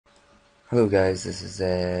Hello guys, this is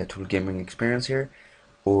Total Gaming Experience here,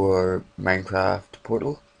 or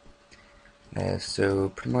MineCraftPortal.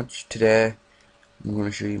 So pretty much today I'm going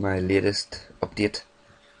to show you my latest update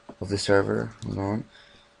of the server. Hold on,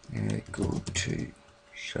 go to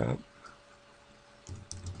shop.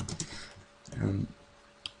 Um,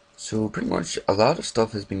 so pretty much a lot of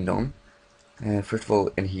stuff has been done. First of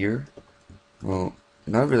all, in here, well,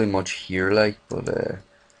 not really much here but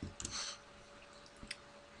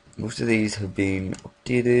most of these have been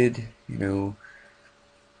updated.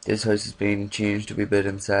 This house has been changed a wee bit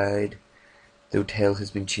inside. The hotel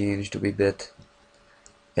has been changed a wee bit.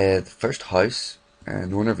 The first house,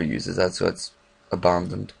 no one ever uses that, so it's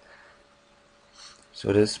abandoned. So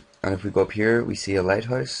it is. And if we go up here, we see a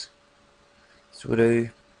lighthouse. So we do,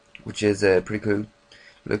 which is pretty cool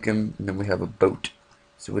looking. And then we have a boat.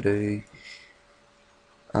 So we do.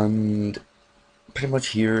 And pretty much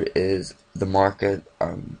here is the market,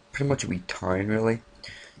 and pretty much a wee town really.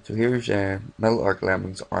 So here's Metal Arc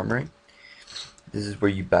Lemon's Armory. This is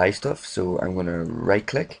where you buy stuff. So I'm gonna right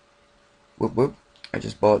click. Whoop whoop. I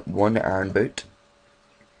just bought one iron boot.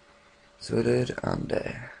 So I did,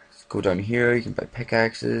 and go down here, you can buy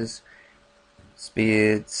pickaxes,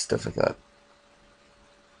 spades, stuff like that.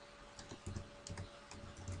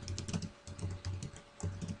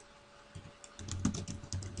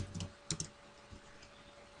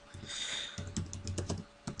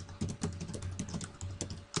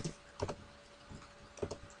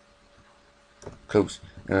 Close.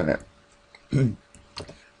 And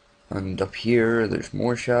up here, there's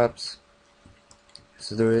more shops.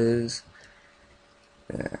 So there is.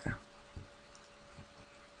 Let's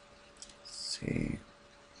see.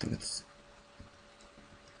 I think it's.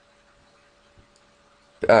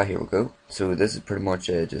 Here we go. So this is pretty much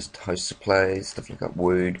just house supplies, stuff like that,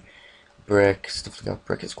 wood, brick, stuff like that.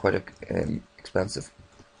 Brick is quite expensive.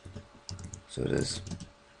 So it is.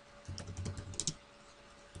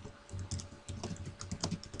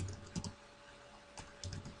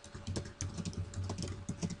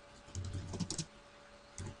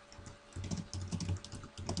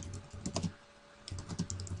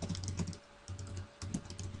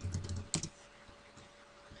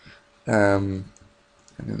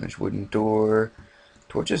 And then there's wooden door.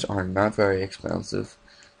 Torches are not very expensive,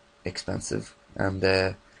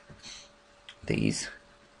 and these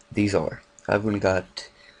these are. I've only got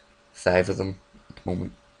 5 of them at the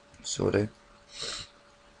moment, sort of,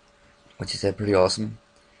 which is pretty awesome.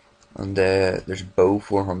 And there's a bow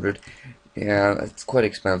 400. Yeah, it's quite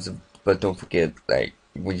expensive, but don't forget, like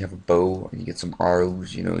when you have a bow and you get some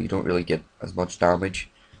arrows, you don't really get as much damage.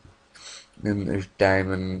 Then there's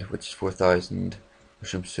diamond, which is 4,000.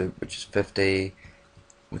 Mushroom soup, which is 50,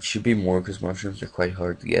 which should be more because mushrooms are quite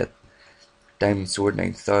hard to get. Diamond sword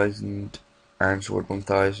 9,000, iron sword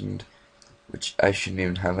 1,000, which I shouldn't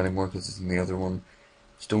even have anymore because it's in the other one.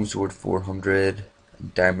 Stone sword 400,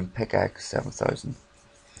 and diamond pickaxe 7,000.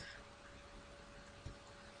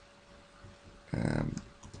 Um,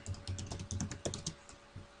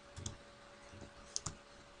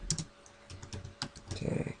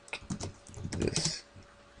 take this.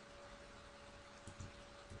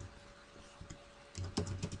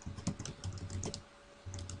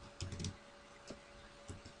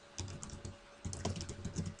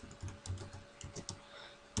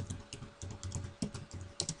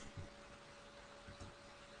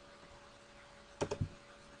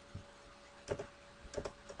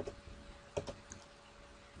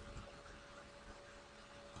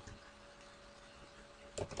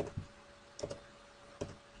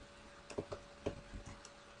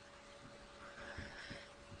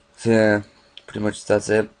 So yeah, pretty much that's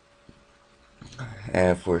it.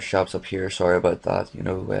 For shops up here, sorry about that.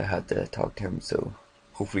 I had to talk to him, so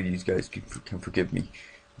hopefully you guys can forgive me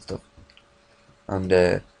and stuff.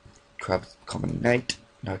 And crap's coming night,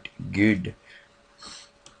 not good.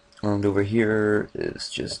 And over here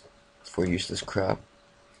is just for useless crap.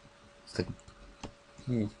 It's like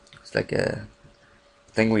it's like a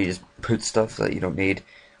thing where you just put stuff that you don't need.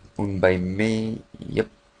 Owned by me. Yep.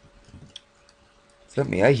 Flip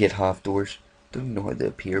me. I hate half doors. Don't even know how they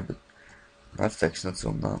appear, but I'm not fixing it,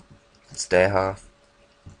 so I'm not. Let's stay half.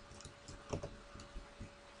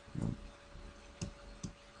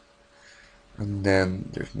 And then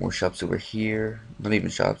there's more shops over here. Not even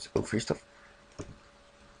shops. Oh, free stuff.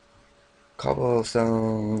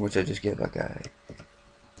 Cobblestone, which I just gave that guy.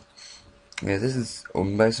 Yeah, this is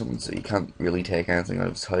owned by someone, so you can't really take anything out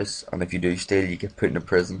of his house. And if you do steal, you get put in a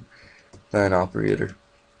prison by an operator.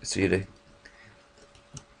 So you do.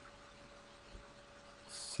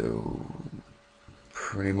 So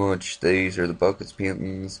pretty much these are the buckets,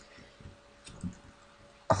 paintings,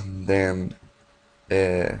 And then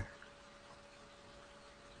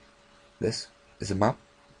this is a map.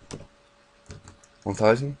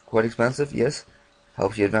 1000, quite expensive, yes.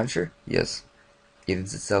 Helps you adventure, yes.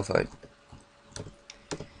 Evens itself out.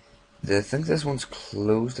 I think this one's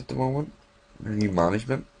closed at the moment. New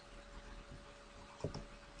management.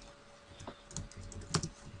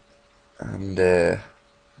 And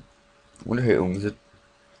wonder who owns it.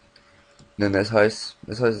 And then this house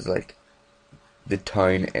is like the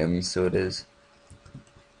town inn, so it is.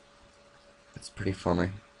 It's pretty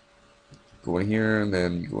funny. Go in here and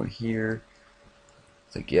then you go in here.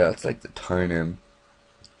 It's like, yeah, it's like the town inn,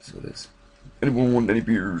 so it is. Anyone want any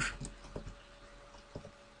beers?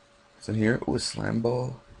 What's in here? Oh, a slime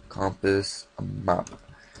ball, compass, a map.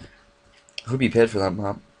 I hope you paid for that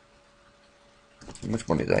map. How much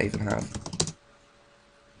money do I even have?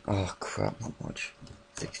 Oh crap, not much.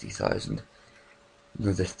 60,000.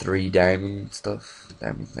 Another 3 diamond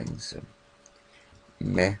things, so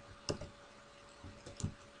meh.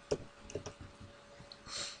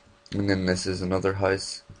 And then this is another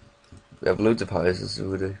house. We have loads of houses, so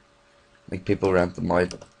we do. Like, people rent them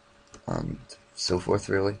out and so forth,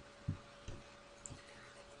 really.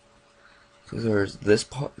 So there's this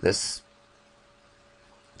part, this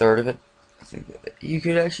third of it. I think you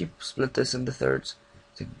could actually split this into thirds.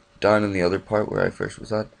 So down in the other part where I first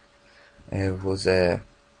was at, was the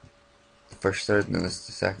first third, and then this is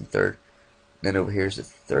the second third. And then over here is the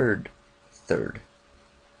third,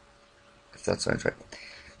 if that sounds right.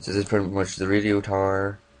 So this is pretty much the radio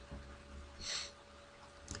tower.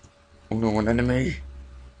 Oh no, an enemy!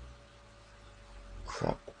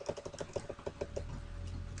 Crap.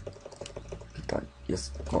 Get down.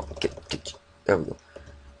 Yes, come on, get. There we go.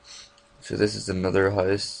 So this is another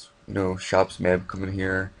house. You know, shops may have come in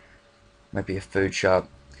here. Might be a food shop.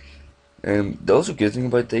 The also good thing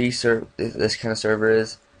about this kind of server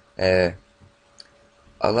is, a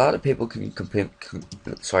lot of people can compete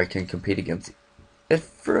against. It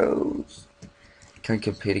froze. Can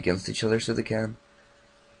compete against each other, so they can,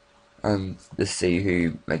 and to see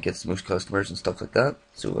who like gets the most customers and stuff like that.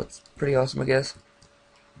 So that's pretty awesome, I guess.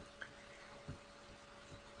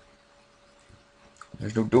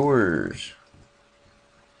 There's no doors.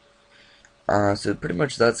 So pretty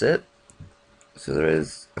much that's it. So there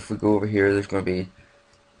is, if we go over here, there's going to be,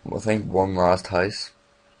 well, I think one last house.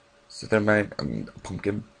 So there might, and a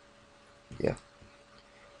pumpkin. Yeah.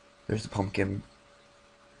 There's the pumpkin.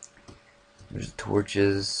 There's the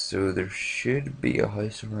torches. So there should be a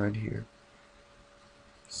house around here.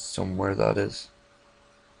 Somewhere, that is.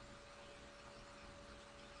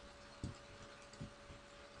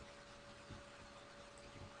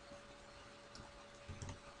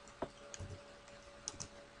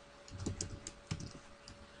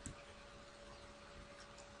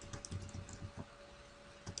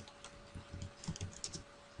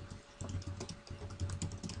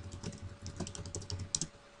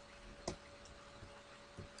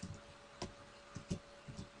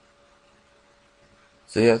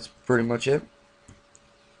 So yeah, that's pretty much it.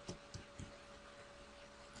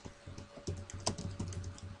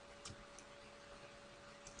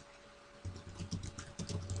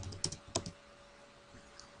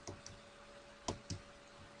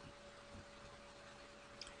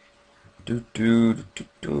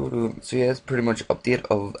 So yeah, it's pretty much update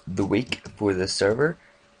of the week for this server.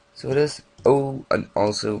 So it is. Oh, and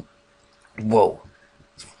also, whoa,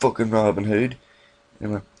 it's fucking Robin Hood.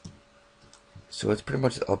 Anyway, so it's pretty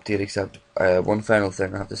much the update, except one final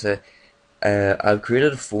thing I have to say. I've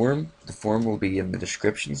created a forum. The forum will be in the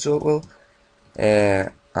description, so it will.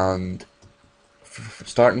 And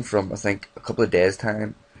starting from, I think, a couple of days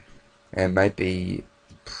time, it might be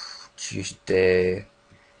Tuesday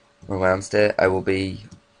or Wednesday, I will be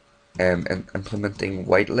implementing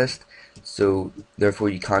whitelist. So therefore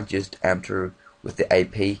you can't just enter with the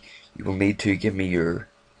IP. You will need to give me your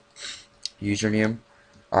username,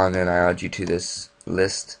 and then I add you to this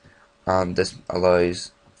list, and this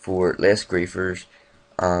allows for less griefers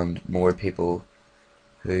and more people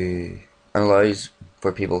who, and allows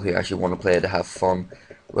for people who actually want to play to have fun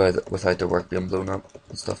without their work being blown up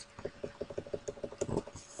and stuff.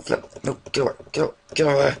 Flip, no, get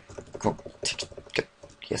away. Come on, get,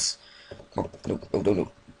 yes. Come on,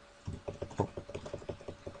 no. Oh.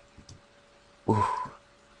 Ooh,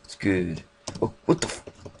 it's good. Oh, what the f,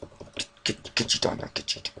 get you down there,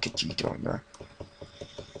 get you down there.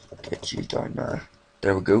 Get you down there.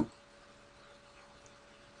 There we go.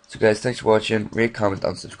 So guys, thanks for watching. Rate, comment,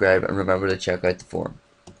 and subscribe, and remember to check out the forum.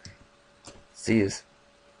 See yous.